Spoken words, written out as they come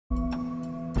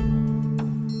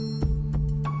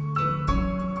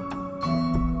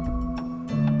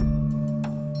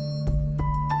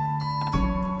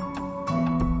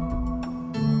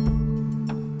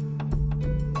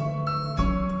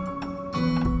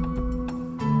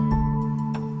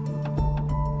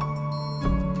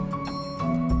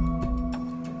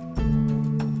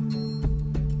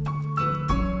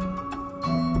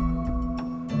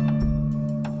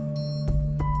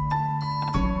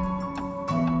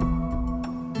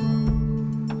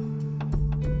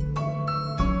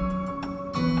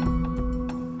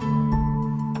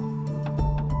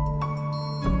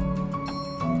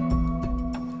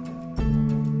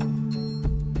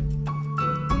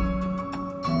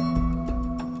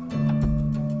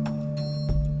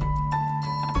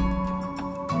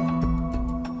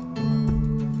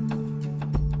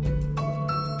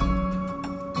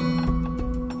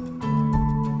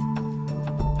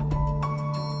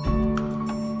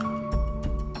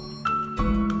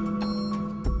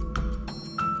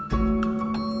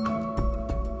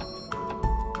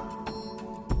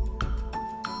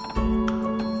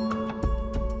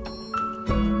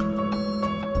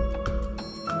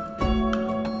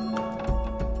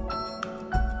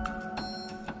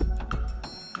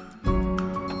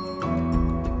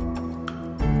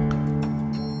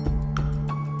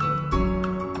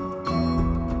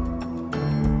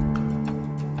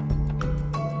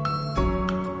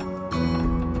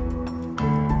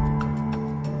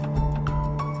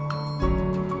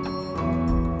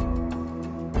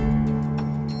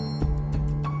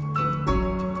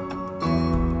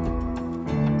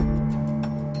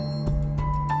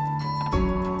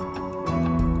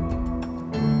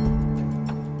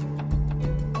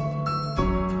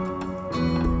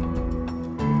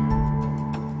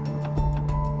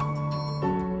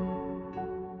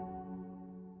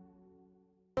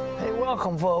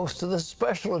Welcome, folks, to this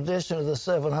special edition of the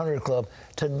 700 Club.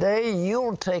 Today,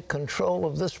 you'll take control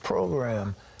of this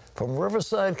program. From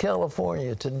Riverside,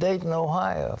 California to Dayton,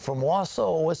 Ohio, from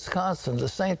Wausau, Wisconsin to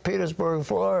St. Petersburg,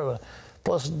 Florida,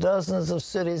 plus dozens of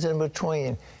cities in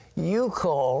between. You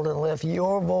called and left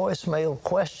your voicemail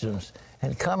questions.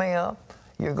 And coming up,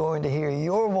 you're going to hear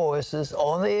your voices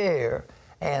on the air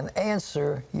and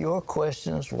answer your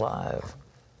questions live.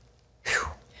 Whew.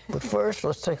 But first,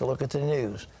 let's take a look at the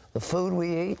news. The food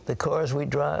we eat, the cars we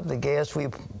drive, the gas we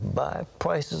buy,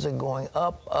 prices are going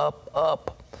up, up,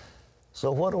 up. So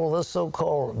what will this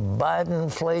so-called Biden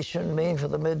inflation mean for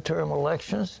the midterm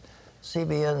elections?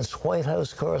 CBN's White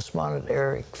House correspondent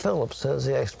Eric Phillips has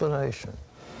the explanation.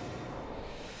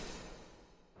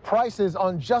 Prices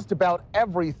on just about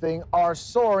everything are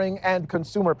soaring and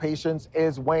consumer patience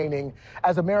is waning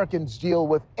as Americans deal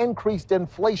with increased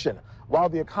inflation while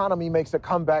the economy makes a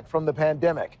comeback from the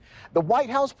pandemic. The White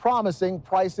House promising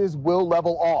prices will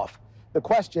level off. The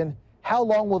question, how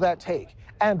long will that take?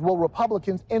 And will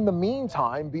Republicans in the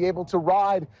meantime be able to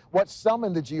ride what some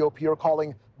in the GOP are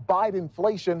calling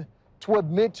Bidenflation to a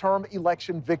midterm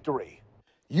election victory?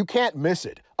 You can't miss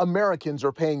it. Americans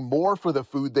are paying more for the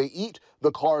food they eat,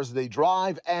 the cars they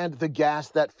drive, and the gas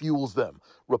that fuels them.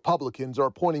 Republicans are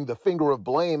pointing the finger of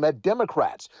blame at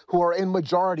Democrats who are in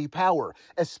majority power,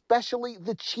 especially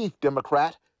the chief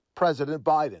Democrat, President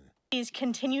Biden. These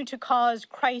continue to cause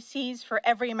crises for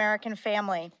every American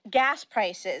family. Gas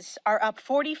prices are up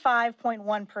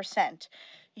 45.1%.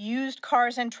 Used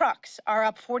cars and trucks are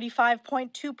up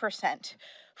 45.2%.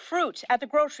 Fruit at the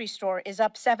grocery store is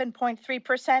up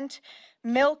 7.3%.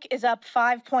 Milk is up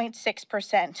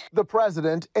 5.6%. The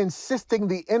president insisting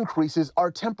the increases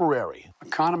are temporary.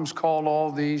 Economists call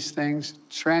all these things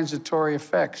transitory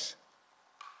effects,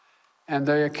 and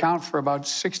they account for about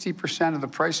 60% of the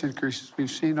price increases we've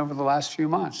seen over the last few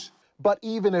months. But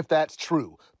even if that's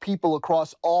true, people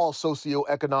across all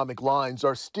socioeconomic lines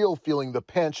are still feeling the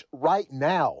pinch right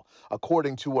now.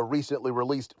 According to a recently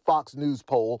released Fox News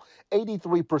poll,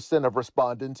 83% of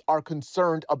respondents are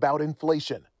concerned about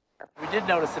inflation. We did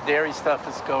notice the dairy stuff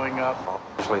is going up.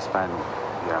 Usually spend,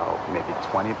 maybe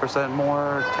 20%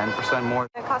 more, 10% more.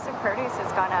 The cost of produce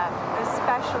has gone up,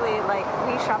 especially like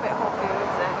we shop at Whole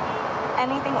Foods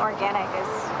and anything organic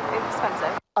is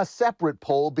expensive. A separate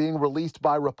poll being released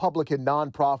by Republican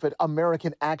nonprofit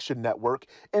American Action Network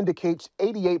indicates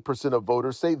 88% of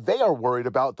voters say they are worried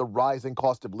about the rising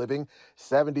cost of living,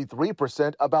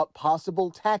 73% about possible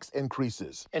tax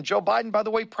increases. And Joe Biden, by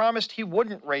the way, promised he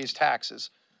wouldn't raise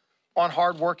taxes on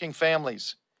hardworking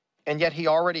families. And yet he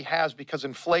already has, because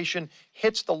inflation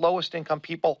hits the lowest income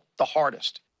people the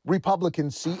hardest.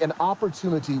 Republicans see an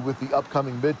opportunity with the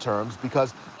upcoming midterms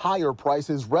because higher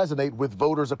prices resonate with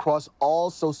voters across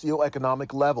all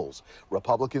socioeconomic levels.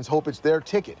 Republicans hope it's their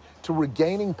ticket to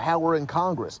regaining power in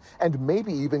Congress and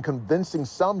maybe even convincing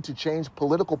some to change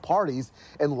political parties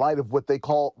in light of what they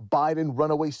call Biden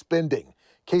runaway spending.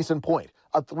 Case in point,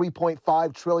 a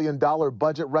 $3.5 trillion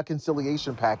budget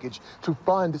reconciliation package to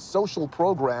fund social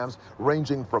programs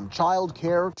ranging from child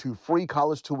care to free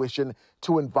college tuition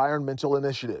to environmental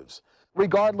initiatives.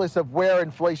 Regardless of where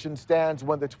inflation stands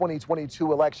when the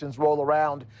 2022 elections roll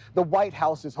around, the White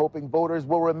House is hoping voters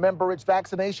will remember its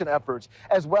vaccination efforts,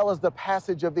 as well as the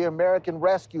passage of the American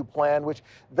Rescue Plan, which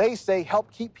they say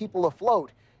helped keep people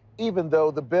afloat, even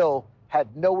though the bill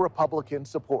had no Republican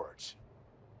support.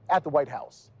 At the White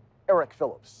House, Eric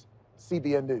Phillips,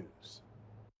 CBN News.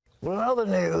 Well, in other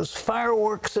news,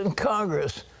 fireworks in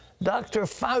Congress. Dr.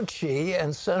 Fauci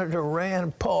and Senator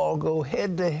Rand Paul go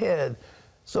head-to-head.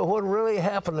 So what really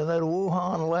happened in that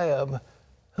Wuhan lab?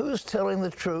 Who's telling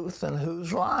the truth and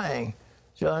who's lying?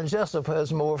 John Jessup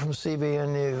has more from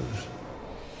CBN News.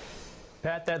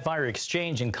 Pat, that fire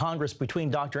exchange in Congress between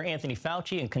Dr. Anthony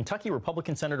Fauci and Kentucky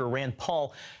Republican Senator Rand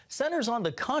Paul centers on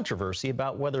the controversy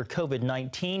about whether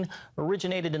COVID-19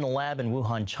 originated in a lab in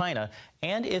Wuhan, China,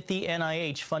 and if the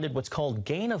NIH funded what's called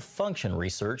gain-of-function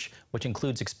research, which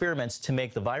includes experiments to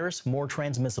make the virus more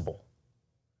transmissible.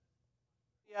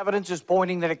 The evidence is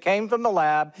pointing that it came from the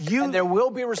lab, and there will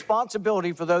be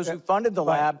responsibility for those who funded the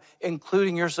lab,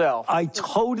 including yourself. I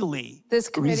totally This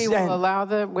committee will allow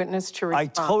the witness to respond.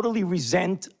 I totally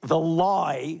resent the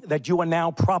lie that you are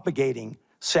now propagating,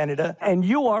 Senator, and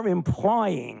you are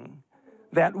implying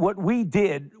that what we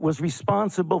did was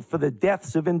responsible for the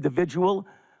deaths of individuals.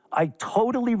 I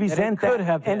totally resent that.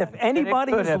 And if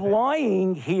anybody is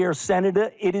lying here,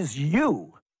 Senator, it is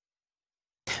you.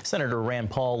 Senator Rand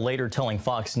Paul later telling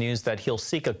Fox News that he'll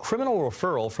seek a criminal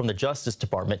referral from the Justice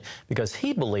Department because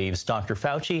he believes Dr.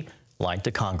 Fauci lied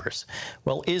to Congress.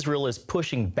 Well, Israel is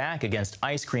pushing back against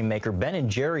ice cream maker Ben &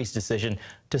 Jerry's decision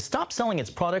to stop selling its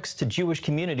products to Jewish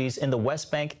communities in the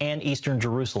West Bank and Eastern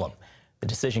Jerusalem. The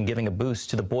decision giving a boost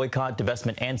to the boycott,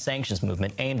 divestment, and sanctions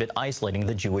movement aimed at isolating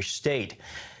the Jewish state.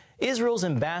 Israel's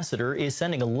ambassador is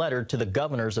sending a letter to the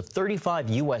governors of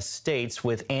 35 U.S. states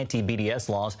with anti-BDS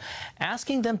laws,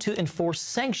 asking them to enforce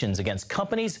sanctions against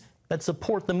companies that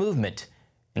support the movement.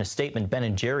 In a statement,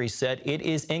 Ben & Jerry's said it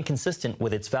is inconsistent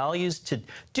with its values to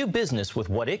do business with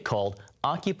what it called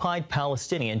occupied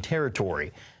Palestinian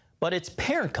territory. But its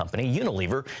parent company,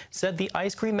 Unilever, said the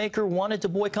ice cream maker wanted to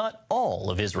boycott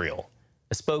all of Israel.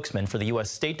 A spokesman for the U.S.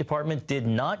 State Department did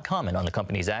not comment on the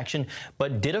company's action,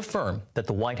 but did affirm that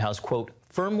the White House, quote,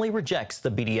 firmly rejects the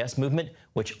BDS movement,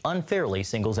 which unfairly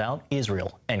singles out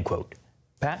Israel, end quote.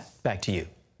 Pat, back to you.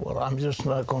 Well, I'm just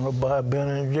not going to buy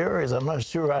Ben & Jerry's. I'm not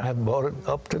sure I have bought it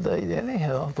up to date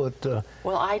anyhow, but...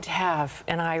 Well, I have,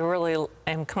 and I really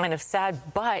am kind of sad,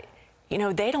 but, you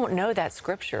know, they don't know that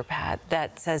scripture, Pat,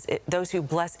 that says those who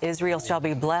bless Israel shall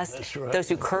be blessed. That's right. Those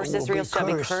who curse Israel shall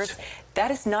be cursed.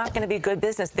 That is not going to be good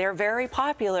business. They're very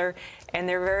popular, and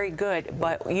they're very good,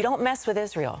 but you don't mess with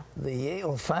Israel. The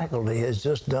Yale faculty has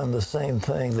just done the same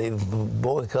thing. They've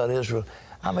boycotted Israel.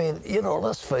 I mean, you know,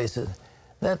 let's face it,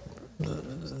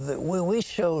 we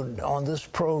showed on this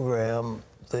program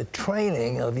the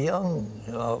training of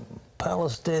young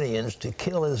Palestinians to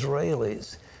kill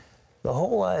Israelis. The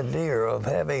whole idea of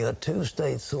having a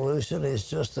two-state solution is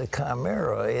just a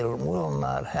chimera. It will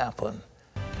not happen.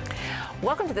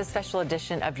 Welcome to this special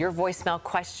edition of Your Voicemail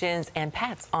Questions and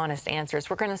Pat's Honest Answers.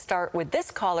 We're going to start with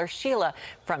this caller, Sheila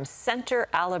from Center,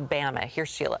 Alabama. Here's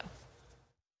Sheila.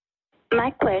 My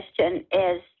question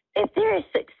is, if there is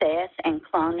success in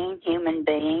cloning human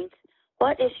beings,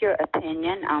 what is your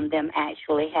opinion on them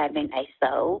actually having a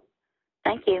soul?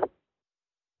 Thank you.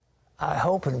 I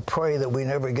hope and pray that we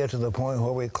never get to the point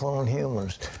where we clone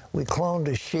humans. We cloned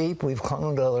a sheep, we've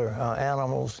cloned other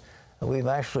animals. We've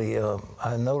actually,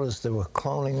 I noticed they were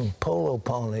cloning polo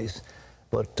ponies,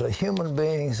 but human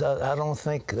beings, I don't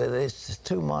think, it's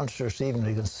too monstrous even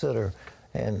to consider.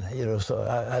 And, you know, so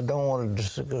I don't want to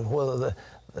disagree whether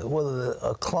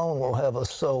a clone will have a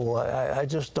soul. I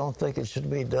just don't think it should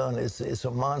be done. It's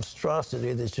a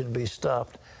monstrosity that should be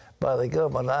stopped by the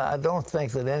government. I don't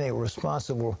think that any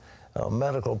responsible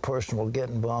medical person will get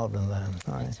involved in that.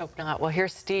 All right. Let's hope not. Well,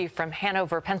 here's Steve from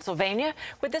Hanover, Pennsylvania,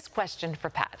 with this question for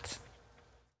Pat.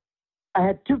 I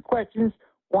had two questions.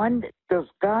 One, does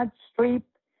God sleep?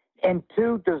 And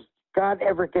two, does God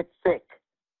ever get sick?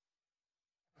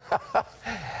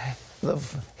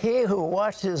 He who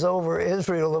watches over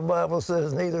Israel, the Bible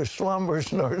says, neither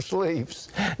slumbers nor sleeps.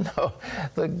 No,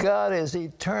 the God is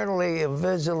eternally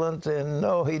vigilant, and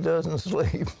no, he doesn't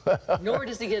sleep. Nor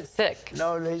does he get sick.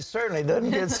 No, he certainly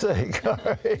doesn't get sick. All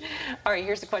right. All right,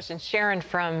 here's a question. Sharon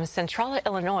from Centrala,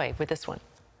 Illinois, with this one.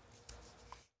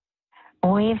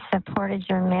 We've supported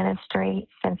your ministry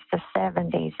since the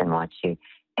 70s and watch you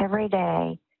every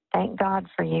day. Thank God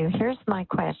for you. Here's my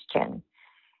question.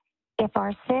 If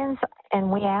our sins,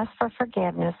 and we ask for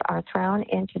forgiveness, are thrown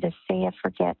into the sea of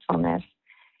forgetfulness,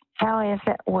 how is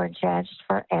it we're judged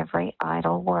for every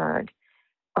idle word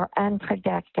or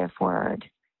unproductive word?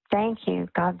 Thank you.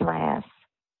 God bless.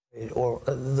 Or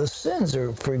the sins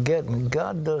are forgotten.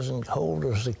 God doesn't hold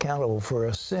us accountable for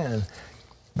a sin,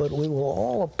 but we will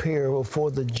all appear before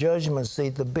the judgment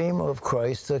seat, the bema of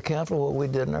Christ, to account for what we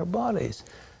did in our bodies.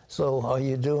 So are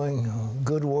you doing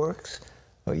good works?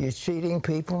 Are you cheating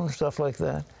people and stuff like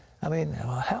that? I mean,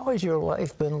 how has your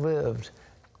life been lived?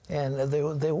 And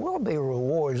there will be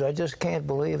rewards. I just can't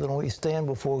believe that when we stand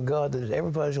before God that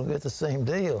everybody's going to get the same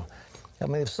deal. I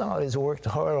mean, if somebody's worked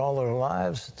hard all their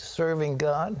lives serving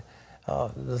God,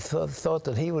 the thought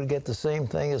that he would get the same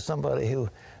thing as somebody who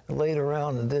laid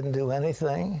around and didn't do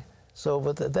anything. So,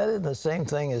 but that isn't the same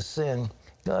thing as sin.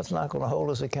 God's not going to hold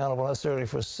us accountable necessarily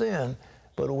for sin,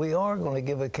 but we are going to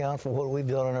give account for what we've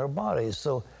done in our bodies.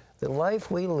 So the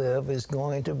life we live is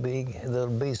going to be, there'll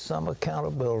be some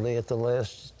accountability at the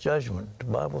last judgment. The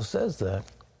Bible says that.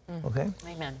 Okay?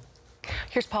 Amen.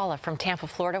 Here's Paula from Tampa,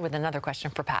 Florida, with another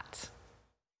question for Pat.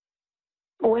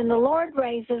 When the Lord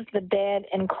raises the dead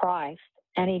in Christ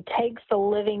and he takes the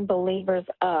living believers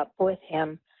up with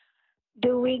him,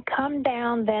 do we come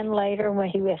down then later when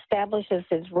he establishes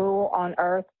his rule on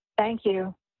earth? Thank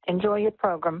you. Enjoy your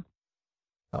program.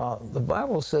 The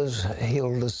Bible says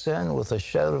he'll descend with a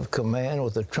shout of command,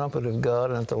 with the trumpet of God,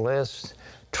 and at the last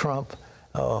trump,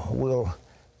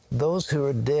 those who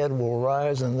are dead will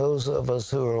rise, and those of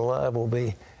us who are alive will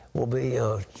be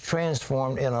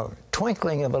transformed in a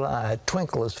twinkling of an eye,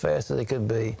 twinkle as fast as it could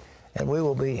be, and we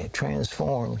will be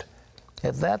transformed.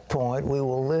 At that point, we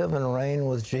will live and reign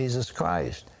with Jesus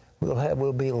Christ.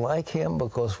 We'll be like him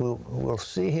because we'll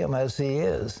see him as he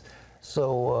is.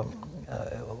 So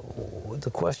the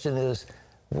question is,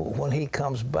 when he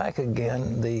comes back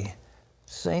again, the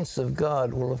saints of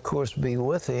God will, of course, be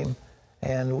with him,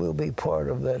 and we'll be part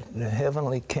of that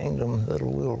heavenly kingdom that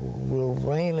will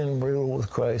reign and rule with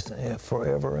Christ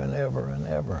forever and ever and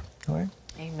ever. All right?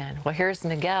 Amen. Well, here's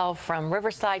Miguel from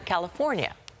Riverside,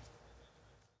 California.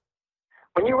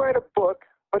 When you write a book,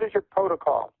 what is your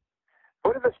protocol?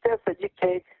 What are the steps that you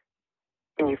take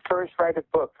when you first write a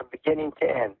book from beginning to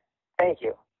end? Thank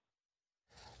you.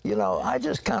 You know, I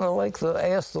just kind of like to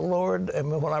ask the Lord,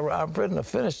 and when I've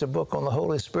finished a book on the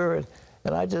Holy Spirit,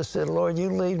 and I just said, Lord,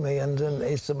 you lead me, and then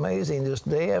it's amazing. Just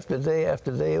day after day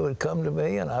after day, it would come to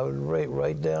me, and I would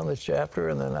write down the chapter,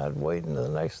 and then I'd wait until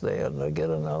the next day, and I'd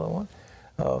get another one.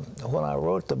 When I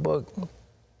wrote the book,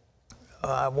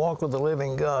 I Walk with the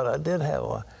Living God, I did have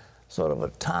a sort of a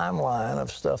timeline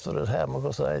of stuff that had happened,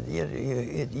 because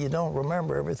you don't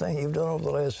remember everything you've done over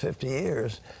the last 50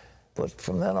 years. But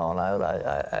from then on out,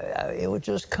 it would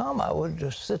just come. I would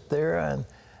just sit there and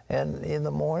in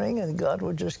the morning, and God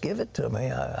would just give it to me.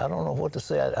 I don't know what to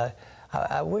say.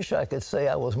 I wish I could say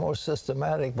I was more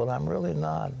systematic, but I'm really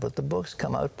not. But the books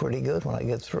come out pretty good when I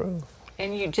get through.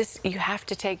 And you have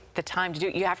to take the time to do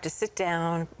it. You have to sit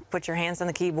down, put your hands on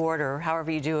the keyboard, or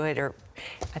however you do it, or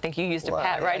I think you used a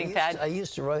writing pad. I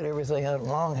used to write everything out in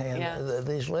longhand. Yeah.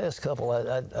 These last couple,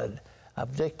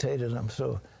 I've dictated them,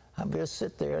 so I just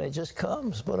sit there and it just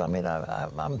comes. But I mean,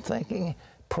 I'm thinking,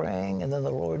 praying, and then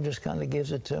the Lord just kind of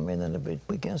gives it to me, and then it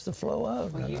begins to flow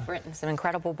out. Well, you've written some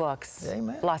incredible books.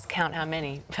 Amen. Lost count how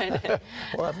many.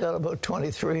 Well, I've got about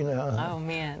 23 now. Oh,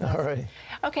 man. All right.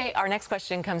 Okay, our next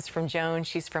question comes from Joan.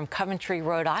 She's from Coventry,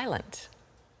 Rhode Island.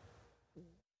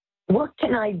 What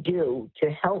can I do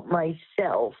to help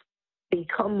myself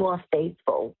become more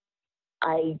faithful?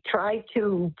 I try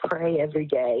to pray every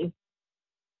day,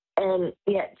 and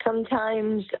yet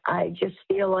sometimes I just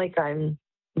feel like I'm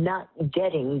not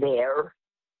getting there.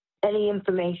 Any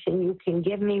information you can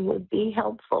give me would be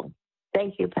helpful.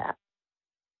 Thank you, Pat.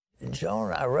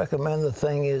 Joan, I recommend the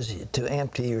thing is to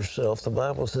empty yourself. The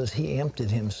Bible says he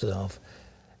emptied himself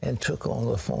and took on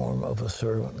the form of a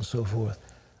servant and so forth.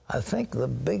 I think the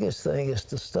biggest thing is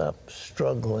to stop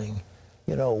struggling.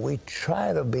 You know, we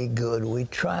try to be good. We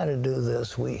try to do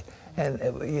this.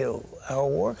 Our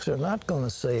works are not going to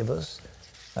save us.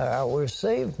 We're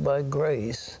saved by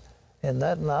grace, and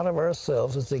that not of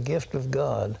ourselves. It's a gift of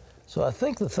God. So I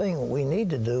think the thing we need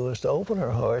to do is to open our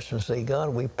hearts and say, God,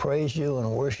 we praise you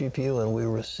and worship you, and we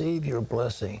receive your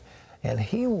blessing. And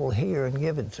he will hear and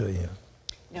give it to you.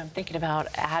 You know, I'm thinking about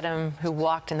Adam, who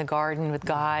walked in the garden with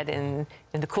God in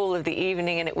the cool of the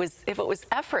evening, and if it was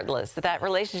effortless, that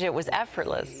relationship was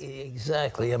effortless.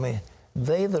 Exactly. I mean,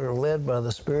 they that are led by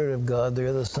the Spirit of God,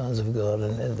 they're the sons of God,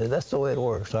 and that's the way it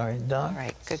works. All right, Don? All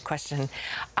right, good question.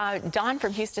 Don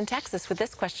from Houston, Texas, with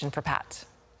this question for Pat.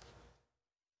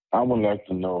 I would like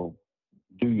to know,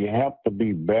 do you have to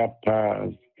be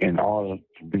baptized in order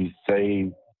to be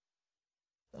saved?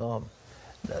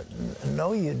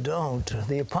 No, you don't.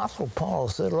 The Apostle Paul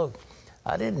said, look,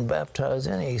 I didn't baptize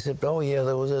any. He said, oh, yeah,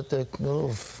 there was at the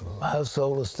little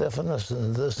household of Stephanus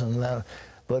and this and that.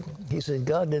 But he said,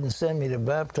 God didn't send me to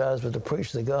baptize, but to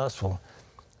preach the gospel.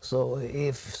 So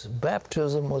if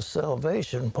baptism was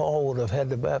salvation, Paul would have had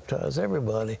to baptize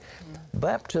everybody.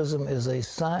 Baptism is a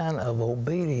sign of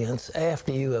obedience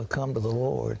after you have come to the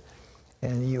Lord.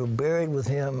 And you're buried with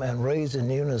him and raised in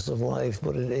newness of life,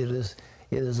 but it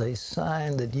is a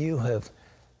sign that you have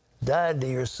died to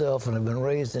yourself and have been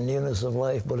raised in newness of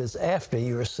life, but it's after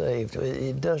you're saved.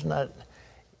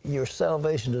 Your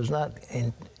salvation does not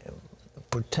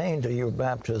pertain to your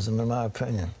baptism, in my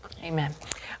opinion. Amen.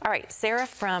 All right, Sarah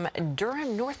from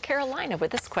Durham, North Carolina,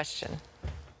 with this question.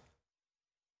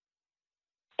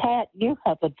 Pat, you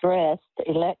have addressed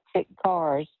electric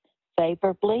cars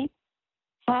favorably.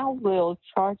 How will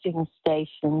charging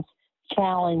stations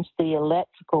challenge the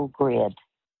electrical grid?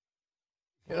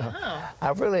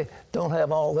 I really don't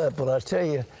have all that, but I tell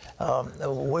you,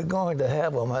 we're going to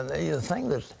have them. And the thing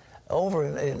that's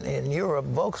over in Europe,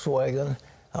 Volkswagen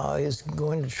is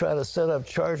going to try to set up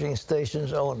charging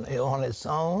stations on its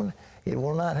own. It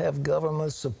will not have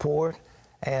government support,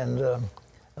 and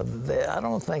I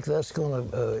don't think that's going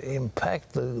to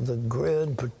impact the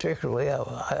grid particularly.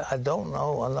 I don't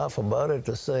know enough about it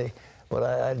to say, but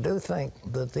I do think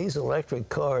that these electric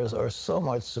cars are so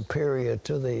much superior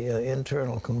to the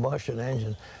internal combustion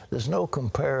engine. There's no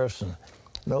comparison.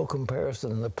 No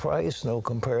comparison in the price, no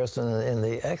comparison in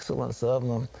the excellence of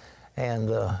them.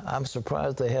 And I'm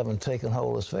surprised they haven't taken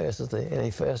hold as fast as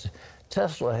any faster.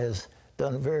 Tesla has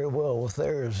done very well with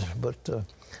theirs, but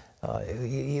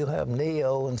you have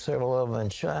NIO and several of them in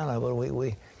China, but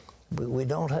we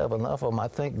don't have enough of them. I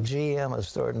think GM is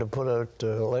starting to put out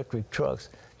electric trucks,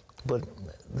 but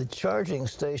the charging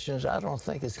stations, I don't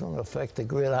think it's going to affect the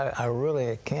grid. I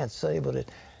really can't say, but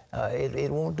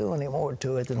it won't do any more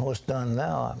to it than what's done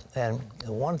now. And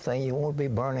one thing, you won't be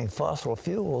burning fossil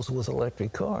fuels with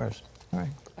electric cars. Right.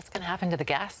 What's going to happen to the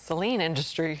gasoline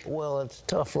industry? Well, it's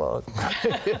tough luck.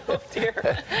 Oh, dear.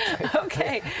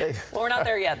 Okay. Well, we're not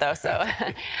there yet, though. So,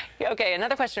 okay,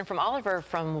 another question from Oliver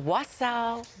from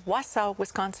Wausau,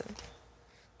 Wisconsin.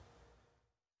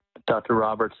 Dr.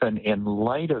 Robertson, in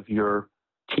light of your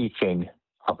teaching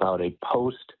about a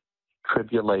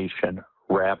post-tribulation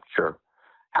rapture,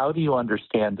 how do you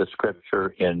understand the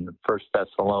scripture in 1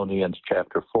 Thessalonians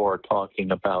chapter 4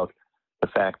 talking about the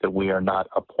fact that we are not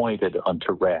appointed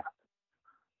unto wrath?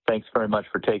 Thanks very much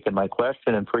for taking my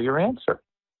question and for your answer.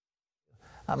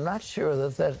 I'm not sure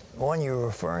that one you're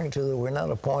referring to, that we're not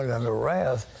appointed unto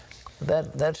wrath,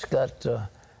 that's got,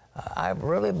 I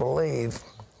really believe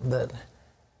that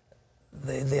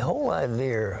the whole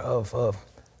idea of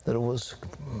that it was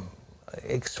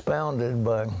expounded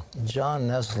by John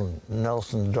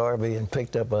Nelson Darby and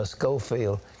picked up by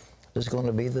Schofield, there's going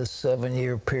to be this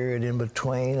 7-year period in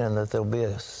between, and that there'll be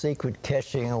a secret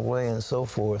catching away and so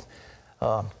forth.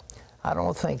 I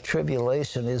don't think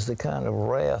tribulation is the kind of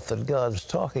wrath that God's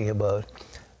talking about.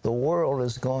 The world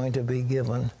is going to be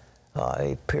given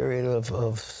a period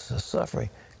of suffering.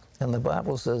 And the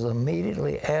Bible says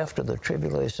immediately after the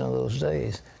tribulation of those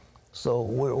days. So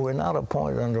we're not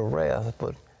appointed under wrath,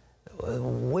 but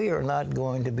we are not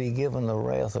going to be given the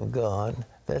wrath of God.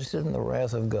 That isn't the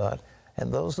wrath of God.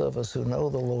 And those of us who know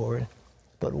the Lord,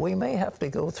 but we may have to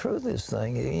go through this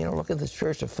thing. You know, look at the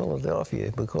Church of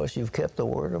Philadelphia. Because you've kept the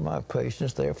word of my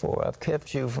patience, therefore I've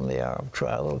kept you from the hour of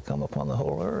trial that will come upon the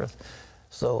whole earth.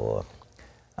 So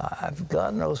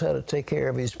God knows how to take care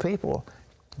of his people,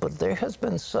 but there has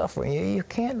been suffering. You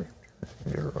can't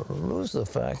lose the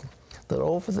fact that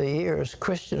over the years,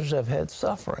 Christians have had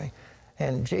suffering.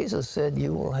 And Jesus said,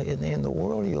 "You will in the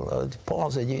world."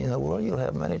 Paul said, "In the world you'll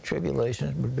have many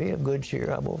tribulations, but be of good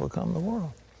cheer. I've overcome the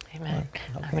world." Amen. Okay.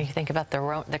 I mean, you think about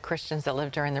the Christians that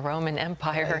lived during the Roman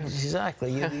Empire.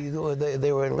 Exactly.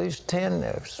 There were at least 10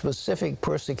 specific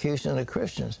persecutions of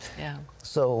Christians. Yeah.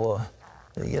 So,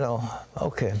 you know,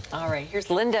 okay. All right. Here's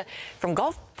Linda from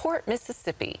Gulfport,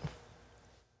 Mississippi.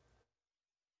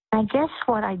 I guess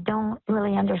what I don't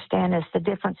really understand is the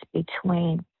difference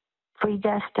between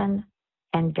predestined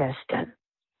and destined.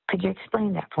 Could you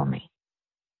explain that for me?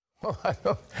 Well,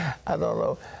 I don't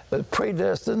know. But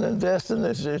predestined and destined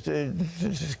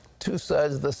is two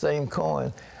sides of the same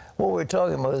coin. What we're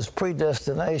talking about is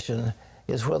predestination,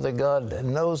 is whether God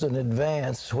knows in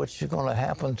advance what's going to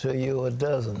happen to you or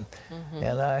doesn't. Mm-hmm.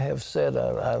 And I have said,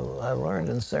 I learned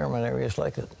in seminary, it's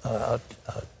like a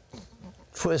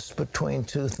twist between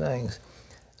two things.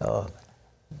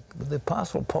 The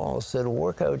Apostle Paul said,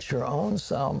 work out your own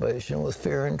salvation with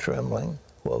fear and trembling,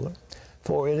 quote,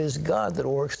 for it is God that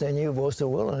works in you both to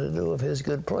will and to do of his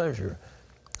good pleasure.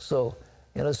 So,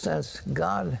 in a sense,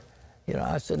 God, you know,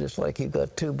 I said it's like you've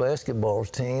got two basketball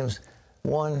teams.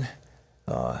 One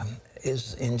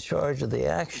is in charge of the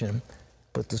action,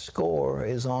 but the score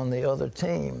is on the other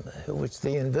team, which is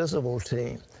the invisible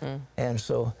team. Mm. And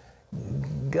so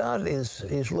God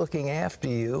is looking after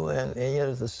you, and yet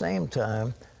at the same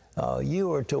time,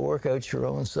 you are to work out your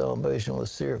own salvation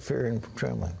with fear and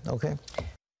trembling, okay?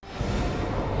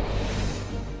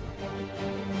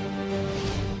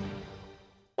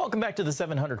 Welcome back to the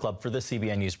 700 Club for this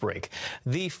CBN News break.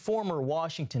 The former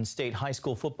Washington State high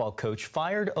school football coach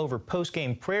fired over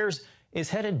post-game prayers is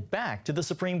headed back to the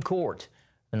Supreme Court.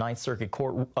 The Ninth Circuit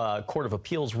Court of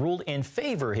Appeals ruled in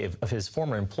favor of his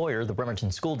former employer, the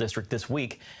Bremerton School District, this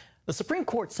week. The Supreme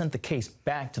Court sent the case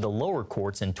back to the lower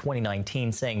courts in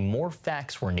 2019, saying more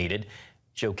facts were needed.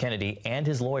 Joe Kennedy and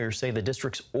his lawyers say the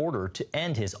district's order to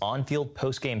end his on-field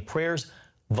post-game prayers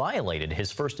violated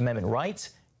his First Amendment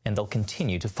rights, and they'll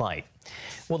continue to fight.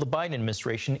 Well, the Biden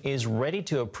administration is ready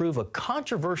to approve a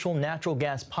controversial natural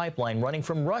gas pipeline running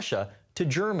from Russia to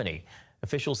Germany.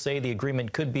 Officials say the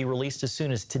agreement could be released as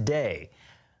soon as today.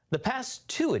 The past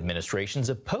two administrations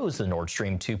opposed the Nord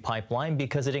Stream 2 pipeline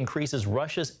because it increases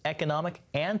Russia's economic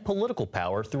and political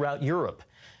power throughout Europe.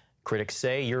 Critics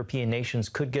say European nations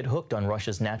could get hooked on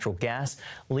Russia's natural gas,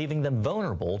 leaving them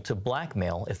vulnerable to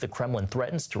blackmail if the Kremlin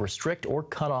threatens to restrict or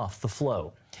cut off the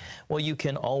flow. Well, you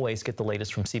can always get the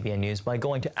latest from CBN News by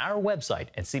going to our website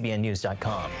at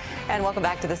cbnnews.com. And welcome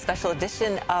back to the special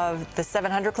edition of the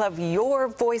 700 Club, your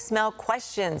voicemail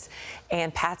questions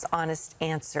and Pat's honest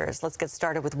answers. Let's get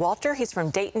started with Walter. He's from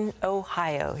Dayton,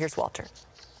 Ohio. Here's Walter.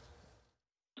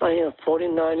 I am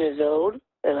 49 years old,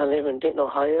 and I live in Dayton,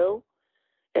 Ohio,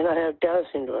 and I have Down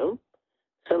syndrome.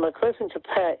 So my question to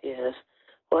Pat is,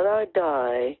 when I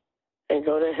die and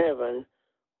go to heaven,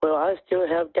 will I still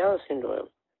have Down syndrome?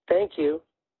 Thank you.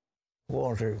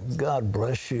 Walter, God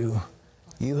bless you.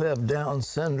 You have Down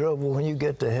syndrome. When you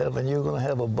get to heaven, you're going to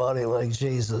have a body like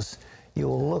Jesus.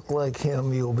 You'll look like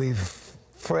him. You'll be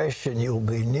fresh, and you'll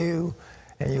be new,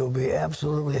 and you'll be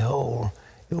absolutely whole.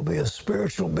 You'll be a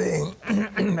spiritual being,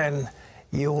 and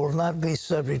you will not be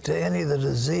subject to any of the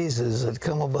diseases that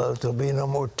come about. There'll be no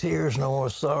more tears, no more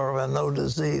sorrow, and no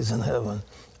disease in heaven.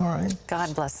 All right?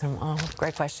 God bless him. Oh,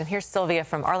 great question. Here's Sylvia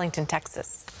from Arlington,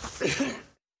 Texas.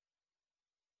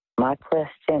 My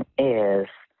question is,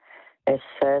 it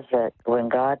says that when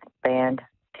God banned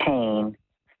Cain,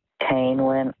 Cain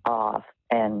went off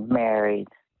and married.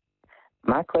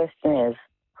 My question is,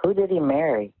 who did he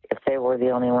marry if they were the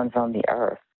only ones on the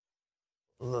earth?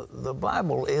 The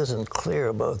Bible isn't clear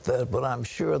about that, but I'm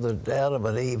sure that Adam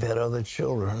and Eve had other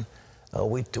children.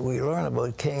 We learn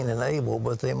about Cain and Abel,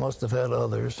 but they must have had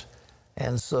others.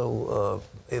 And so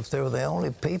if they were the only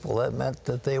people, that meant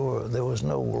that there was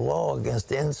no law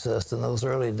against incest in those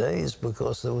early days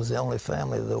because it was the only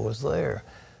family that was there.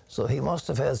 So he must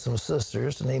have had some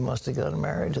sisters, and he must have gotten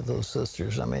married to those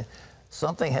sisters. I mean,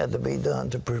 something had to be done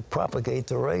to propagate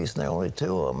the race, and there are only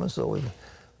two of them, so we've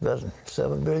got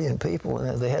 7 billion people,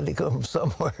 and they had to come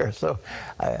somewhere. So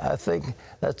I think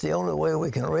that's the only way we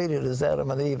can read it, is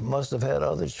Adam and Eve must have had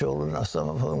other children, some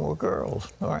of whom were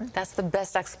girls. All right? That's the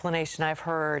best explanation I've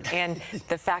heard. And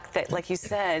the fact that, like you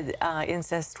said,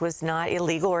 incest was not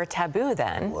illegal or taboo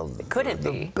then. Well, it couldn't be.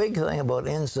 The big thing about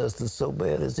incest that's so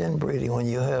bad is inbreeding. When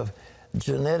you have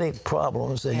genetic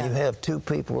problems and you have two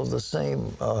people of the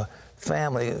same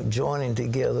family joining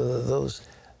together, those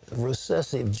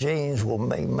recessive genes will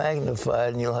be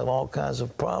magnified, and you'll have all kinds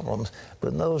of problems.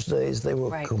 But in those days, they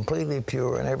were completely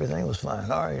pure, and everything was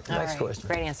fine. All right, next question.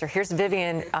 Great answer. Here's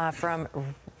Vivian from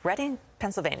Reading,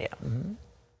 Pennsylvania.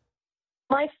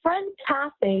 My friend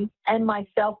Kathy and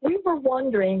myself, we were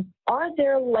wondering, are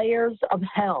there layers of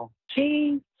hell?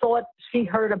 She thought she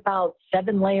heard about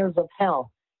 7 layers of hell.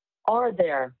 Are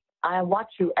there? I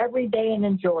watch you every day and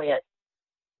enjoy it.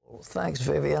 Well, thanks,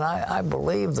 Vivian. I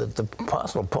believe that the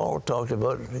Apostle Paul talked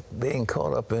about being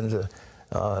caught up into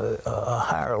a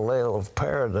higher level of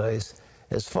paradise.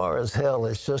 As far as hell,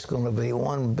 it's just going to be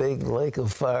one big lake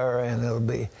of fire, and it'll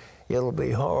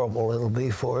be horrible. It'll be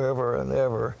forever and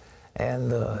ever. And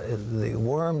the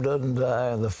worm doesn't die,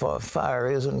 and the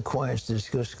fire isn't quenched. It's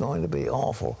just going to be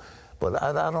awful. But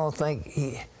I don't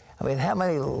think I mean, how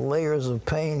many layers of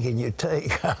pain can you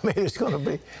take? I mean, it's going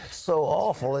to be so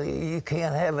awful. You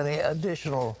can't have any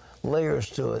additional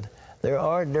layers to it. There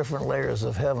are different layers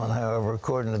of heaven, however,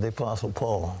 according to the Apostle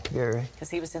Paul. Gary? Because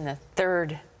he was in the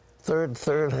third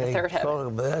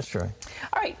heaven. That's right.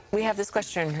 All right, we have this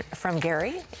question from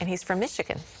Gary, and he's from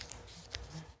Michigan.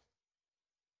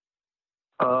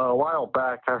 A while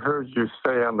back, I heard you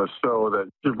say on the show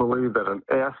that you believe that an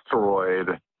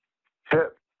asteroid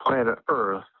hit planet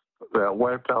Earth that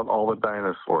wiped out all the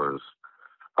dinosaurs.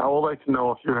 I would like to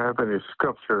know if you have any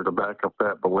scripture to back up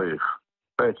that belief.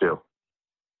 Thank you.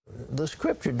 The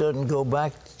scripture doesn't go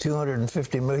back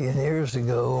 250 million years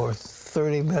ago, or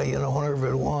 30 million, or whatever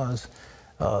it was.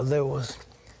 There was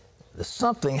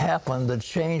something happened that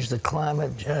changed the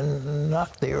climate and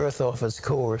knocked the Earth off its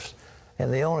course.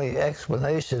 And the only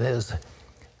explanation is, of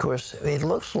course, it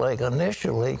looks like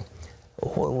initially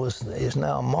what is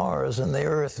now Mars and the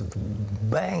Earth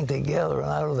banged together, and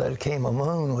out of that came a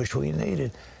moon, which we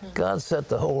needed. God set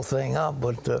the whole thing up,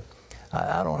 but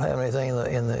I don't have anything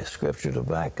in the scripture to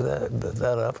back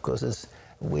that up, because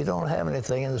we don't have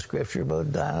anything in the scripture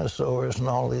about dinosaurs and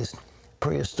all these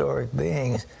prehistoric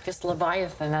beings. Just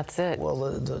Leviathan, that's it. Well,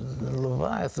 the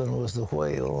Leviathan was the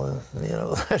whale, and you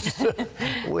know,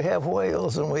 we have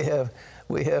whales and we have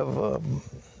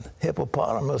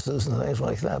hippopotamuses and things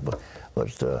like that. But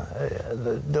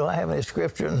do I have any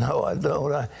scripture? No, I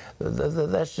don't.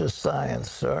 That's just science.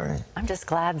 Sorry. I'm just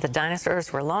glad the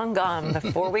dinosaurs were long gone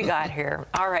before we got here.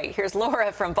 All right, here's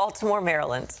Laura from Baltimore,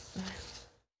 Maryland.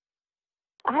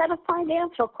 I had a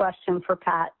financial question for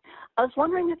Pat. I was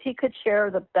wondering if he could share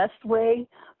the best way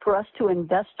for us to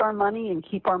invest our money and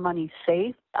keep our money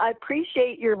safe. I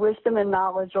appreciate your wisdom and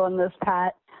knowledge on this,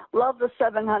 Pat. Love the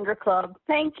 700 Club.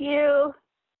 Thank you.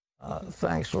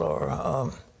 Thanks,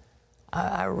 Laura.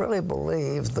 I really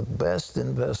believe the best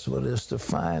investment is to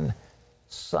find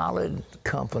solid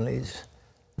companies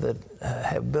that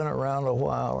have been around a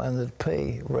while and that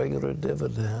pay regular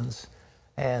dividends.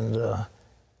 And,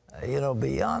 you know,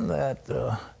 beyond that,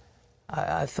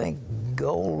 I think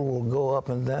gold will go up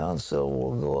and down, silver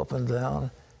will go up and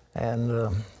down. And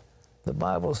the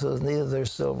Bible says neither their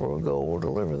silver or gold will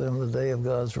deliver them the day of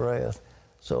God's wrath.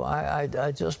 So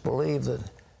I just believe that,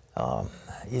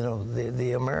 you know,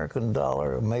 the American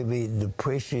dollar may be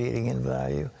depreciating in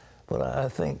value, but I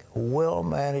think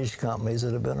well-managed companies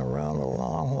that have been around a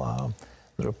long while,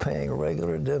 that are paying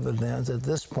regular dividends at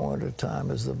this point in time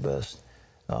is the best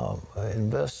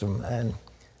investment. And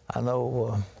I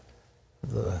know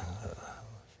the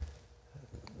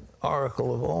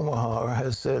Oracle of Omaha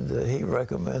has said that he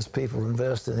recommends people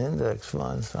invest in index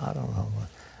funds. I don't know.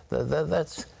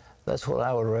 That's what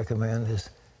I would recommend, is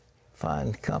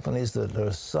find companies that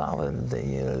are solid.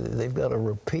 They've got a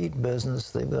repeat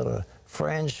business. They've got a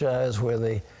franchise where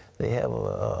they have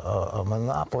a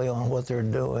monopoly on what they're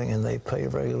doing, and they pay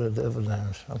regular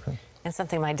dividends. Okay. And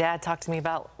something my dad talked to me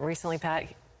about recently, Pat,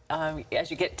 as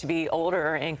you get to be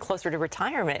older and closer to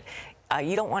retirement,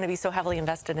 you don't want to be so heavily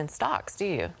invested in stocks, do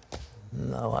you?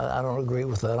 No, I don't agree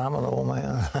with that. I'm an old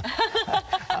man.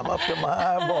 I'm up to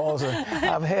my eyeballs, and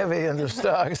I'm heavy into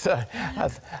stocks.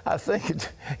 I think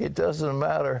it doesn't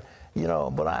matter, you know,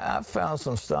 but I've found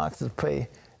some stocks that pay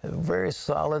very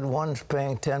solid. One's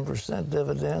paying 10%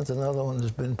 dividends. Another one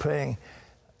has been paying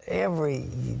every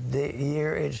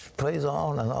year. It pays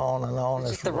on and on and on.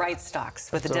 It's just the right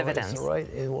stocks with the dividends. Right.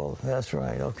 Well, that's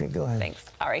right. Okay, go ahead. Thanks.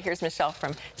 All right, here's Michelle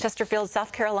from Chesterfield,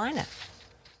 South Carolina.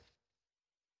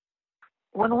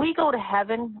 When we go to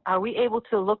heaven, are we able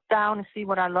to look down and see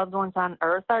what our loved ones on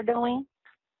earth are doing?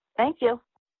 Thank you.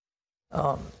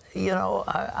 You know,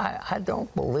 I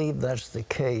don't believe that's the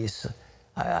case.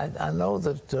 I know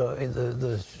that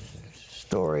the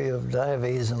story of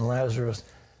Dives and Lazarus,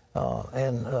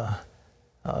 and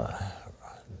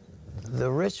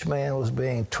the rich man was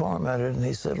being tormented, and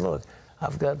he said, "Look,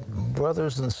 I've got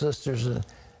brothers and sisters on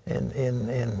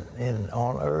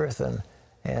earth,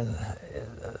 and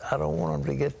I don't want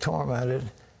them to get tormented."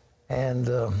 And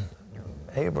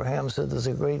Abraham said, "There's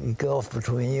a great gulf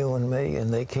between you and me, and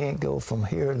they can't go from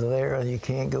here to there, and you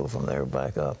can't go from there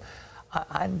back up."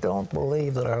 I don't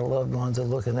believe that our loved ones are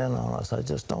looking in on us. I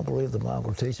just don't believe the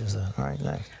Bible teaches that. All right,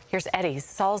 next. Here's Eddie,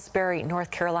 Salisbury,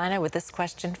 North Carolina, with this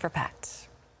question for Pat.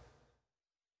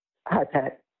 Hi,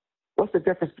 Pat. What's the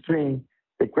difference between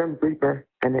the Grim Reaper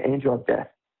and the Angel of Death?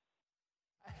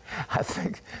 I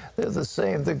think they're the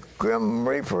same. The Grim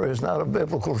Reaper is not a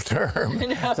biblical term.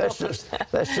 No. That's just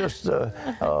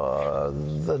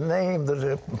the name that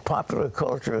the popular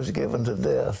culture has given to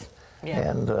death. Yeah.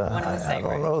 And I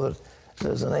don't know that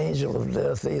there's an angel of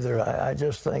death either. I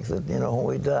just think that, you know, when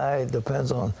we die, it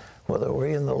depends on whether we're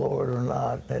in the Lord or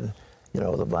not. And, you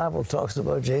know, the Bible talks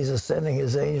about Jesus sending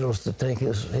his angels to take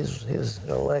his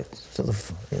elect to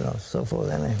the, you know, so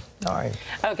forth. All right.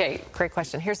 Okay, great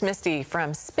question. Here's Misty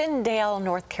from Spindale,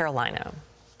 North Carolina.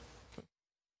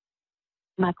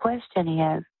 My question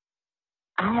is,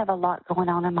 I have a lot going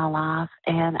on in my life,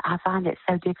 and I find it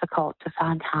so difficult to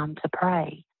find time to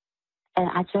pray. And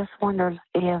I just wonder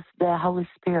if the Holy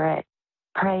Spirit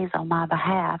prays on my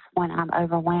behalf when I'm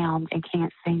overwhelmed and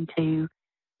can't seem to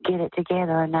get it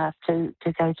together enough to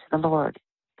go to the Lord.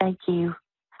 Thank you.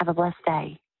 Have a blessed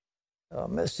day.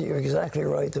 Misty, you're exactly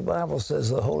right. The Bible says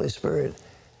the Holy Spirit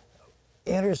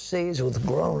intercedes with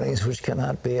groanings which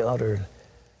cannot be uttered.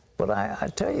 But I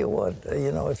tell you what,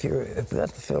 you know, if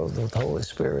that's filled with the Holy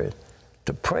Spirit,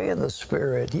 to pray in the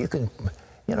Spirit, you can,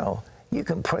 you know, you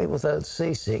can pray without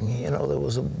ceasing. You know, there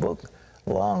was a book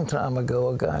a long time ago,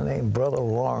 a guy named Brother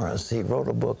Lawrence. He wrote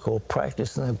a book called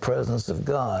Practicing the Presence of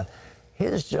God.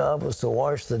 His job was to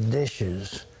wash the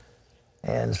dishes.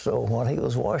 And so when he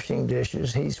was washing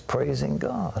dishes, he's praising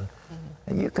God. Mm-hmm.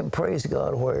 And you can praise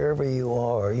God wherever you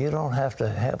are. You don't have to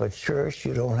have a church.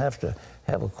 You don't have to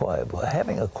have a quiet.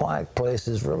 Having a quiet place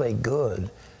is really good.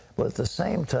 But at the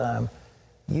same time,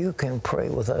 you can pray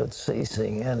without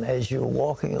ceasing. And as you're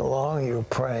walking along, you're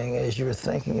praying. As you're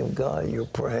thinking of God, you're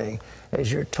praying.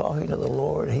 As you're talking to the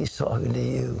Lord, he's talking to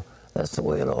you. That's the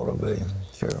way it ought to be.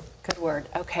 Sure. Good word.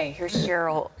 Okay, here's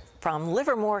Cheryl from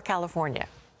Livermore, California.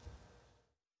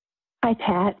 Hi,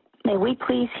 Pat. May we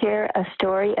please hear a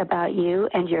story about you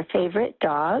and your favorite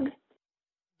dog?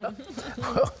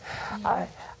 Well, I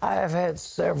have had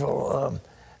several.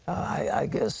 I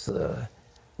guess,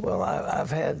 well,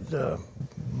 I've had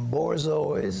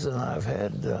Borzois, and I've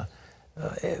had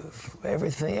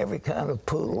everything, every kind of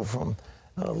poodle, from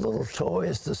little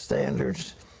toys to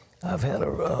standards. I've had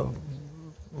a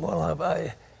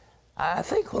Well, I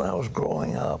think when I was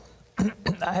growing up,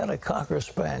 I had a Cocker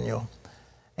Spaniel,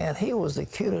 and he was the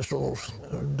cutest little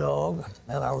dog,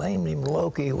 and I named him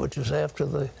Loki, which is after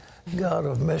the god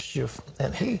of mischief.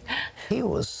 And he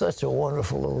was such a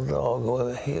wonderful little dog.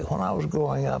 When I was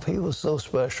growing up, he was so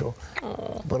special.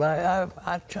 Aww. But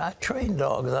I trained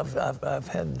dogs. I've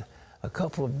had a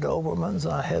couple of Dobermans.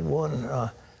 I had one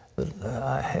that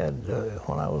I had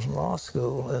when I was in law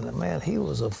school, and man, he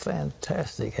was a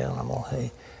fantastic animal.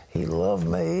 He loved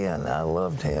me, and I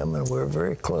loved him, and we were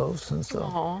very close. And so,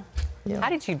 Aww. Yeah. How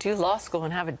did you do law school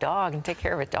and have a dog and take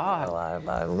care of a dog? Well,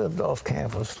 I lived off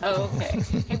campus. Oh, okay.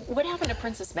 Hey, what happened to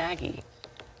Princess Maggie?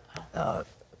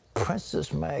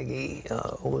 Princess Maggie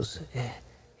was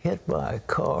hit by a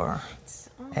car,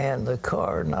 and the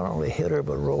car not only hit her,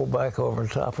 but rolled back over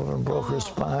top of her and broke her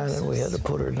spine, and we had to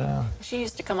put her down. She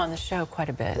used to come on the show quite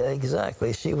a bit.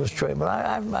 Exactly. She was trained. But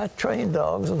I train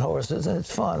dogs and horses, and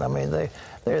it's fun. I mean,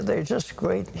 they're just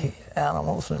great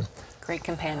animals. And great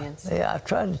companions. yeah, I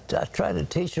tried to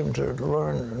teach them to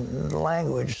learn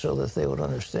language so that they would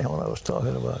understand what I was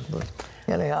talking about. But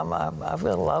anyhow, I've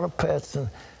got a lot of pets,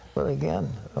 but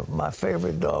again, my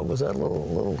favorite dog was that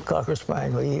little Cocker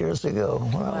Spaniel years ago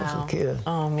when I was a kid.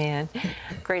 Oh man,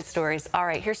 great stories. All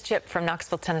right, here's Chip from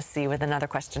Knoxville, Tennessee, with another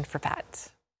question for Pat.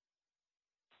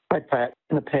 Hi, Pat.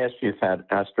 In the past, you've had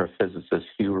astrophysicist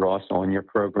Hugh Ross on your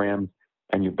program,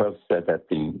 and you both said that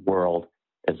the world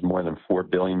is more than 4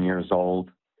 billion years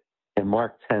old. In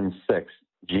Mark 10:6,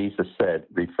 Jesus said,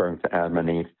 referring to Adam and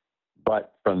Eve,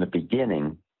 but from the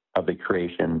beginning of the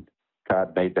creation,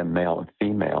 God made them male and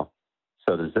female.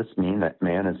 So does this mean that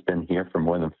man has been here for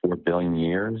more than 4 billion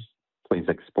years? Please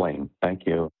explain. Thank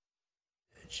you.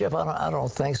 Chip, I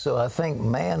don't think so. I think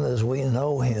man as we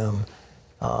know him,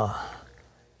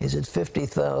 is it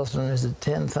 50,000? Is it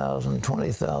 10,000,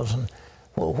 20,000?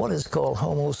 Well, what is called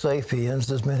Homo sapiens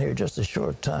has been here just a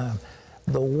short time.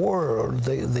 The world,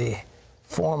 the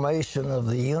formation of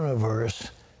the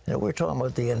universe, and we're talking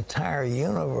about the entire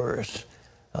universe,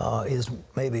 is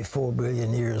maybe 4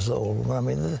 billion years old. I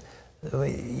mean,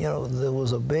 you know, there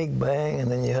was a big bang, and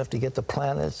then you have to get the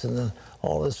planets, and then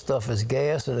all this stuff is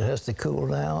gas, and it has to cool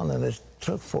down, and it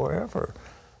took forever.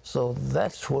 So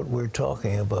that's what we're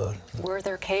talking about. Were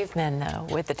there cavemen, though,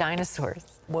 with the dinosaurs?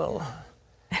 Well,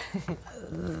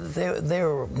 there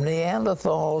were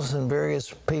Neanderthals and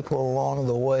various people along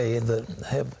the way that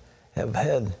have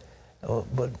had,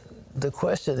 but the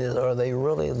question is, are they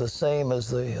really the same as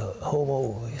the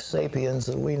Homo sapiens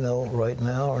that we know right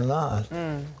now or not?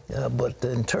 But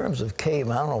in terms of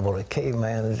caveman, I don't know what a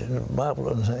caveman is. The Bible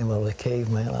doesn't say about a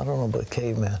caveman. I don't know about a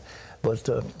caveman. But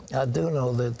I do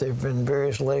know that there have been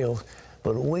various layers.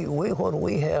 But what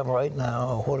we have right now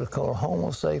are what are called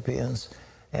Homo sapiens.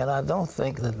 And I don't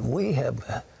think that we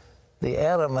have, the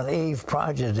Adam and Eve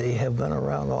progeny have been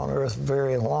around on Earth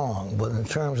very long. But in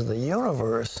terms of the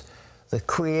universe, the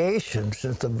creation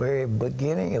since the very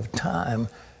beginning of time,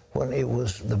 when it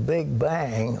was the Big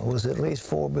Bang, was at least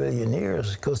 4 billion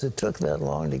years, because it took that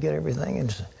long to get everything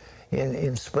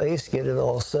in space, get it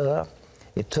all set up.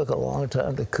 It took a long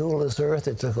time to cool this Earth.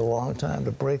 It took a long time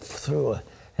to break through,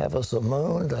 have us a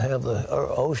moon, to have the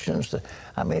oceans.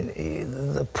 I mean,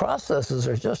 the processes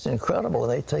are just incredible.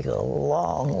 They take a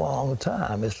long, long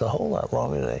time. It's a whole lot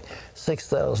longer than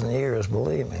 6,000 years,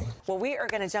 believe me. Well, we are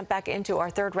going to jump back into our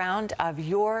third round of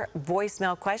your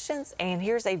voicemail questions. And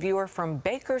here's a viewer from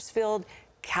Bakersfield,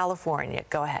 California.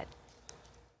 Go ahead.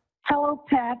 Hello,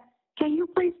 Pat. Can you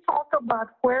please talk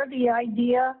about where the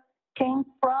idea came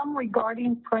from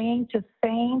regarding praying to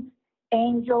saints,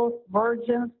 angels,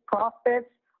 virgins, prophets,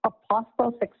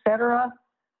 apostles, etc.,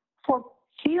 for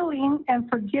healing and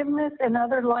forgiveness and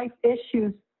other life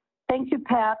issues? Thank you,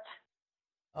 Pat.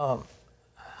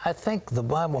 I think the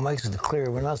Bible makes it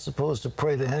clear we're not supposed to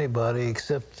pray to anybody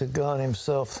except to God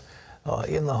himself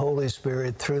in the Holy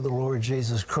Spirit through the Lord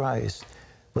Jesus Christ.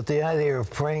 But the idea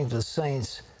of praying to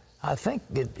saints, I think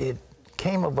it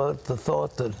came about the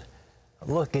thought that,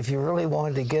 look, if you really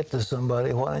wanted to get to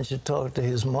somebody, why don't you talk to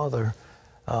his mother?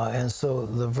 And so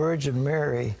the Virgin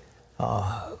Mary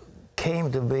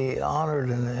came to be honored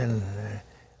in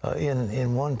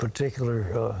one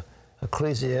particular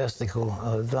ecclesiastical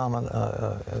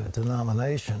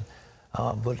denomination.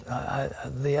 But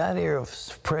the idea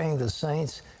of praying to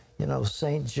saints, you know,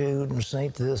 St. Jude and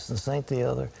St. this and St. the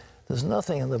other, there's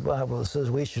nothing in the Bible that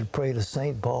says we should pray to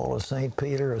St. Paul or St.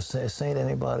 Peter or St.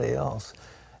 anybody else.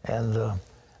 And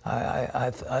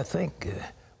I think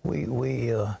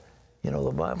you know,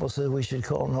 the Bible says we should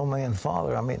call no man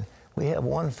father. I mean, we have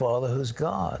one Father who's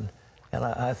God. And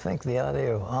I think the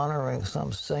idea of honoring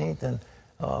some saint and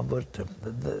But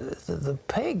the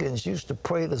pagans used to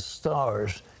pray to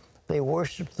stars. They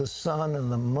worshiped the sun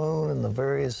and the moon and the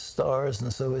various stars,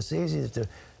 and so it's easy to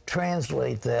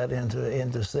translate that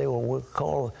into say, well, we'll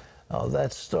call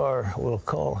that star, we'll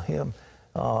call him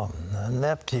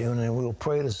Neptune, and we'll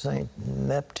pray to Saint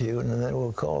Neptune, and then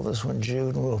we'll call this one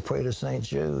Jude, and we'll pray to Saint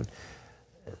Jude.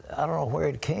 I don't know where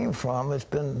it came from. It's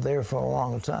been there for a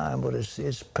long time, but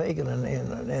it's pagan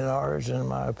in origin, in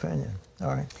my opinion.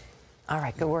 All right. All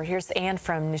right, good word. Here's Ann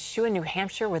from Nashua, New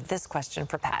Hampshire, with this question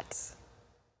for Pat.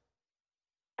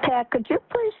 Pat, could you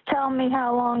please tell me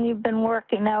how long you've been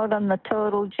working out on the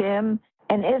Total Gym?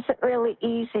 And is it really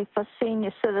easy for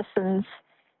senior citizens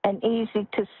and easy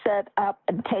to set up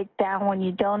and take down when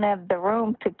you don't have the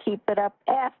room to keep it up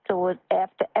afterward,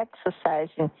 after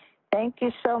exercising? Thank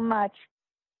you so much.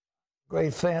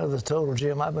 Great fan of the Total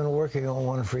Gym. I've been working on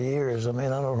one for years. I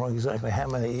mean, I don't know exactly how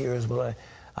many years, but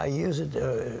I use it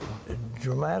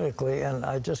dramatically, and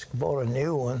I just bought a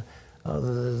new one.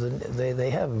 They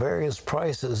have various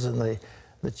prices, and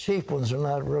the cheap ones are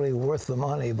not really worth the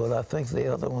money, but I think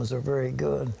the other ones are very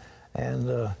good.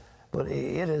 And but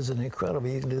it is an incredible.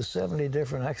 You can do 70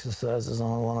 different exercises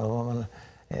on one of them,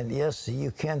 and yes,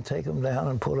 you can take them down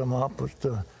and put them up,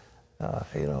 but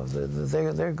you know,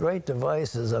 they're great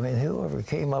devices. I mean, whoever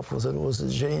came up with it was a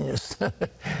genius.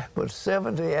 But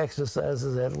 70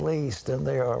 exercises at least, and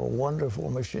they are wonderful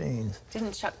machines.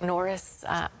 Didn't Chuck Norris,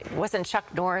 wasn't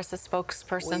Chuck Norris a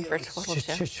spokesperson for Total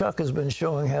Gym? Chuck has been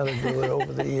showing how to do it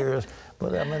over the years.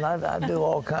 But I mean, I do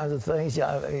all kinds of things. You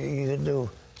can do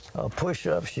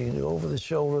push-ups, you can do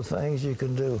over-the-shoulder things, you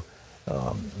can do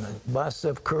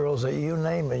bicep curls, you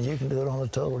name it, you can do it on the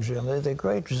Total Gym. They're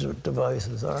great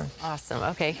devices, all right? Awesome.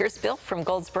 Okay, here's Bill from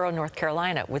Goldsboro, North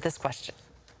Carolina, with this question.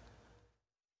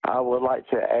 I would like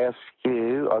to ask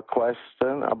you a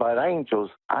question about angels.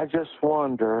 I just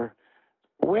wonder,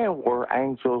 when were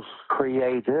angels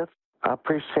created? I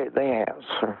appreciate the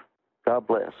answer. God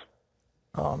bless.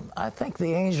 I think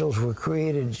the angels were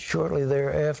created shortly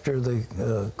thereafter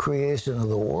the creation of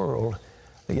the world.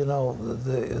 You know,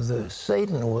 the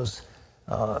Satan was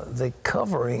the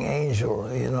covering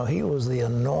angel. You know, he was the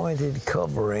anointed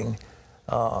covering,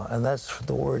 and that's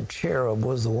the word cherub,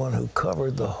 was the one who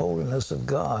covered the holiness of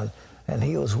God. And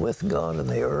he was with God in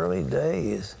the early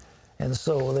days. And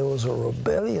so there was a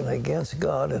rebellion against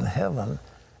God in heaven,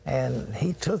 and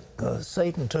he took,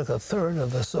 Satan took a third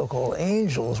of the so-called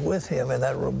angels with him in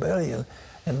that rebellion,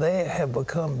 and they have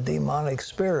become demonic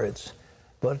spirits.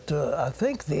 But I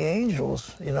think the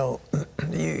angels, you know,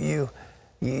 you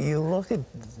look at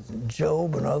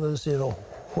Job and others, you know,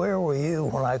 where were you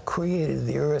when I created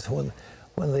the earth, when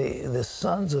the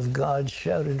sons of God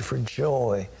shouted for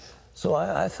joy? So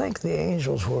I think the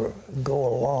angels go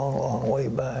a long, long way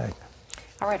back.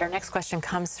 All right, our next question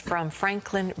comes from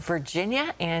Franklin,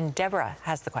 Virginia, and Deborah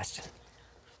has the question.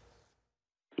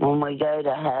 When we go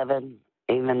to heaven,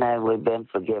 even though we've been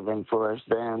forgiven for our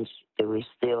sins, do we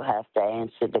still have to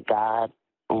answer to God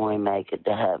when we make it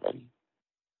to heaven?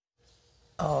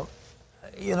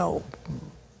 You know,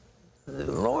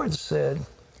 the Lord said,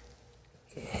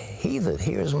 he that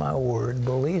hears my word,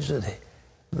 believes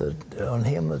that on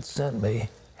him that sent me,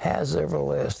 has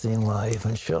everlasting life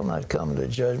and shall not come into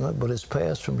judgment, but is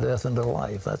passed from death into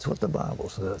life. That's what the Bible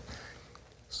says.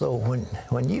 So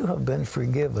when you have been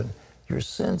forgiven, your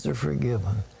sins are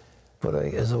forgiven. But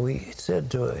as we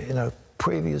said in a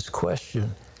previous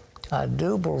question, I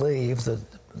do believe that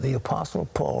the Apostle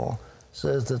Paul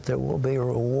says that there will be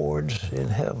rewards in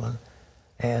heaven.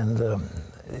 And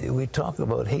we talk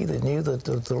about he that knew that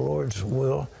the Lord's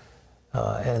will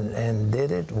and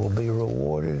did it will be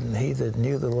rewarded, and he that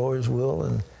knew the Lord's will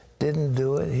and didn't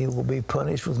do it, he will be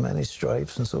punished with many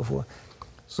stripes and so forth.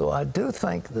 So I do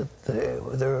think that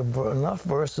there are enough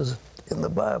verses in the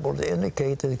Bible to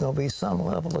indicate that there's going to be some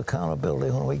level of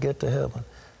accountability when we get to heaven.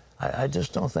 I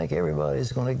just don't think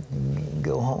everybody's going to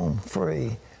go home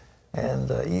free. And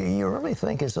you really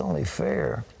think it's only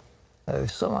fair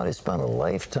if somebody spent a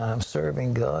lifetime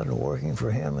serving God and working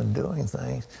for him and doing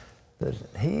things, that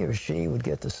he or she would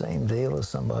get the same deal as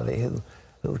somebody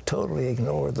who totally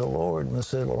ignored the Lord and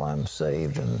said, well, I'm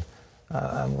saved and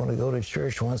I'm going to go to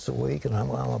church once a week and I'm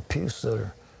a pew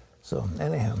sitter. So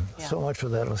anyhow, so much for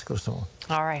that. Let's go some more.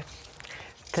 All right.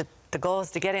 The goal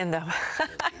is to get in, though.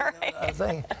 Right. I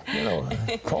think, you know,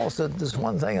 Paul said, there's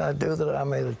one thing I do, that I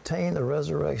may attain the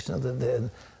resurrection of the dead.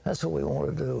 That's what we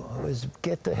want to do, is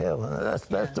get to heaven. That's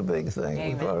the big thing,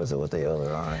 Amen. regardless of what the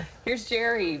other are. Here's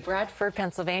Jerry, Bradford,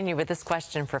 Pennsylvania, with this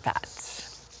question for Pat.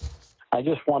 I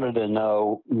just wanted to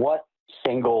know, what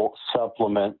single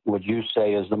supplement would you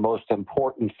say is the most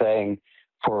important thing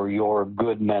for your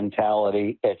good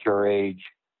mentality at your age.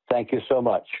 Thank you so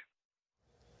much.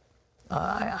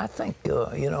 I think,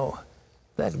 you know,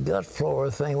 that gut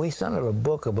flora thing, we sent out a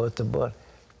book about the butt.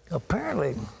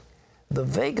 Apparently, the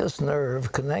vagus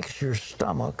nerve connects your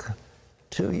stomach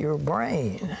to your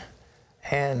brain,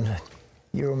 and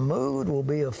your mood will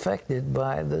be affected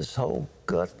by this whole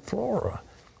gut flora.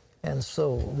 And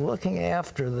so looking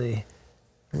after the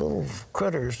little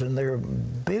critters, and there are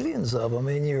billions of them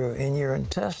in your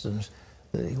intestines,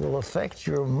 that will affect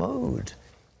your mood.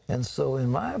 And so in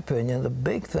my opinion, the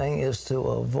big thing is to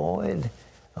avoid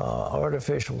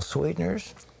artificial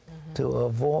sweeteners, to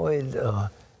avoid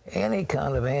any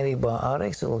kind of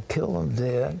antibiotics that will kill them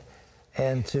dead,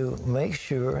 and to make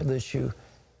sure that you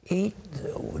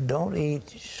don't eat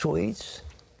sweets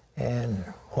and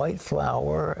white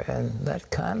flour and that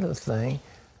kind of thing,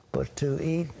 but to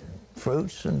eat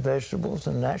fruits and vegetables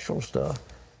and natural stuff,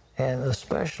 and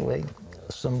especially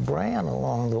some bran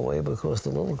along the way, because the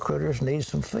little critters need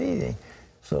some feeding.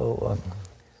 So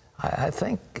I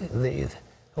think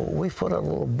we put out a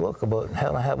little book about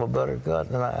how to have a better gut,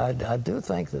 and I do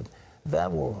think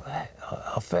that will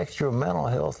affect your mental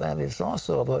health, and it's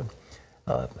also about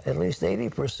at least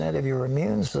 80% of your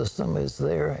immune system is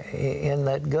there in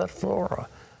that gut flora.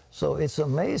 So it's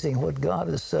amazing what God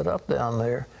has set up down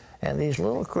there, and these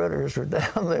little critters are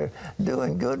down there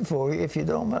doing good for you if you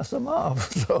don't mess them up.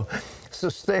 So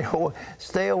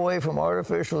stay away from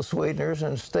artificial sweeteners,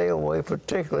 and stay away,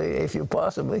 particularly if you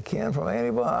possibly can, from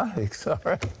antibiotics. All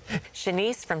right.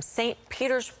 Shanice from St.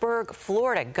 Petersburg,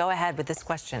 Florida. Go ahead with this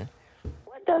question.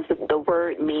 What does the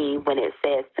word mean when it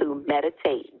says to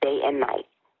meditate day and night?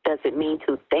 Does it mean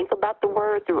to think about the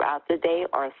word throughout the day,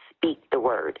 or speak the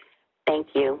word? Thank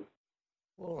you.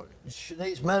 Well,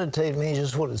 Shanice, meditate means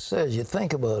just what it says. You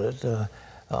think about it.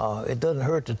 It doesn't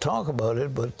hurt to talk about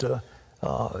it, but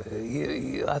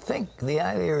I think the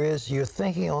idea is you're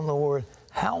thinking on the word.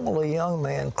 How will a young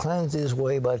man cleanse his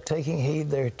way? By taking heed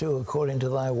thereto according to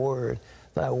thy word.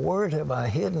 Thy word have I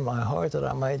hid in my heart, that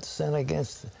I might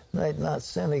not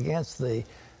sin against thee.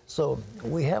 So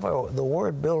we have the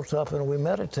word built up, and we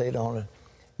meditate on it.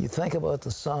 You think about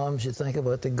the Psalms, you think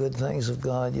about the good things of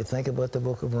God, you think about the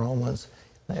book of Romans,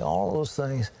 all those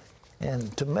things.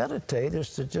 And to meditate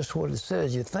is to just what it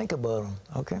says. You think about them,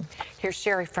 okay? Here's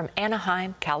Sherry from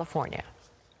Anaheim, California.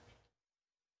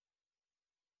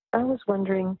 I was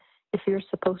wondering if you're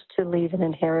supposed to leave an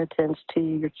inheritance to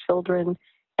your children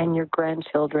and your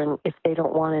grandchildren if they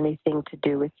don't want anything to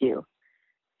do with you.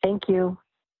 Thank you.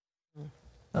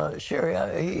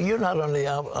 Sherry, you're not under the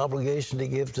obligation to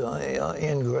give to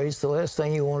ingrates. The last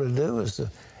thing you want to do is to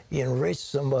enrich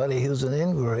somebody who's an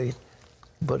ingrate.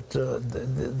 But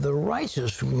the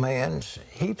righteous man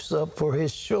heaps up for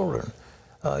his children,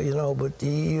 you know, but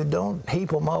you don't heap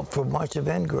them up for a bunch of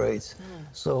ingrates.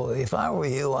 So if I were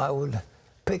you, I would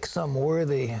pick some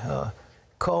worthy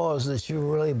cause that you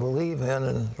really believe in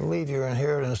and leave your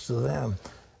inheritance to them.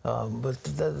 But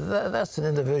that's an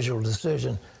individual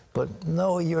decision. But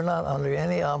no, you're not under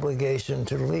any obligation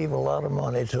to leave a lot of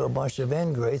money to a bunch of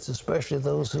ingrates, especially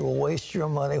those who will waste your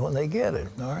money when they get it,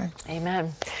 all right?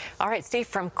 Amen. All right, Steve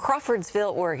from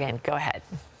Crawfordsville, Oregon. Go ahead.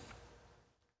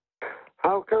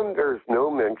 How come there's no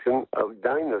mention of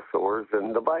dinosaurs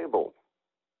in the Bible?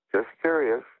 Just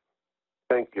curious.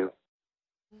 Thank you.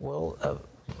 Well,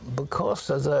 because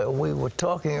as we were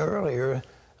talking earlier,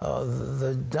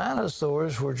 the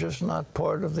dinosaurs were just not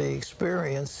part of the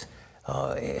experience.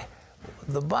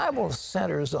 The Bible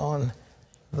centers on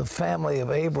the family of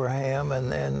Abraham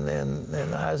and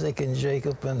Isaac and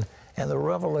Jacob and the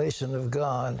revelation of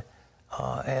God,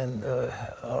 and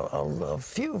a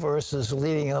few verses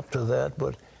leading up to that.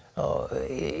 But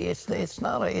it's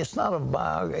not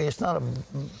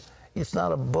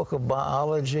a book of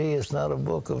biology. It's not a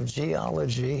book of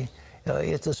geology.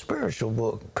 It's a spiritual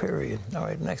book. Period. All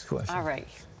right. Next question. All right.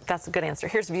 That's a good answer.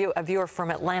 Here's a viewer from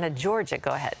Atlanta, Georgia.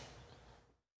 Go ahead.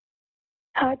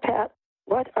 Hi, Pat.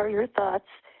 What are your thoughts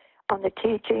on the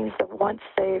teachings of once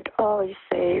saved, always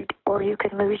saved, or you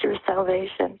can lose your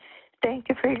salvation? Thank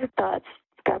you for your thoughts.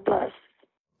 God bless.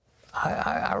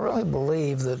 I really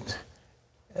believe that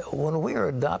when we are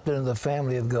adopted into the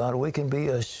family of God, we can be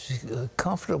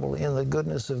comfortable in the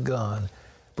goodness of God,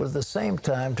 but at the same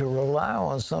time to rely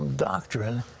on some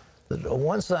doctrine that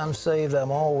once I'm saved,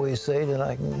 I'm always saved, and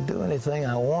I can do anything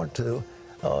I want to,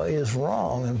 is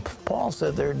wrong. And Paul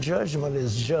said their judgment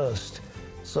is just.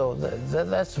 So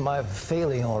that's my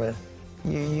feeling on it.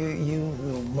 You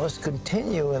must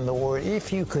continue in the Word.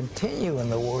 If you continue in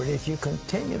the Word, if you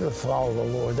continue to follow the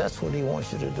Lord, that's what He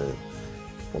wants you to do.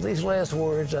 Well, these last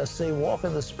words I say, walk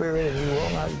in the Spirit and you will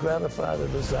not gratify the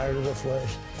desire of the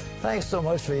flesh. Thanks so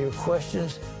much for your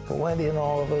questions. For Wendy and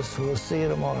all of us, we'll see you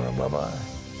tomorrow. Bye-bye.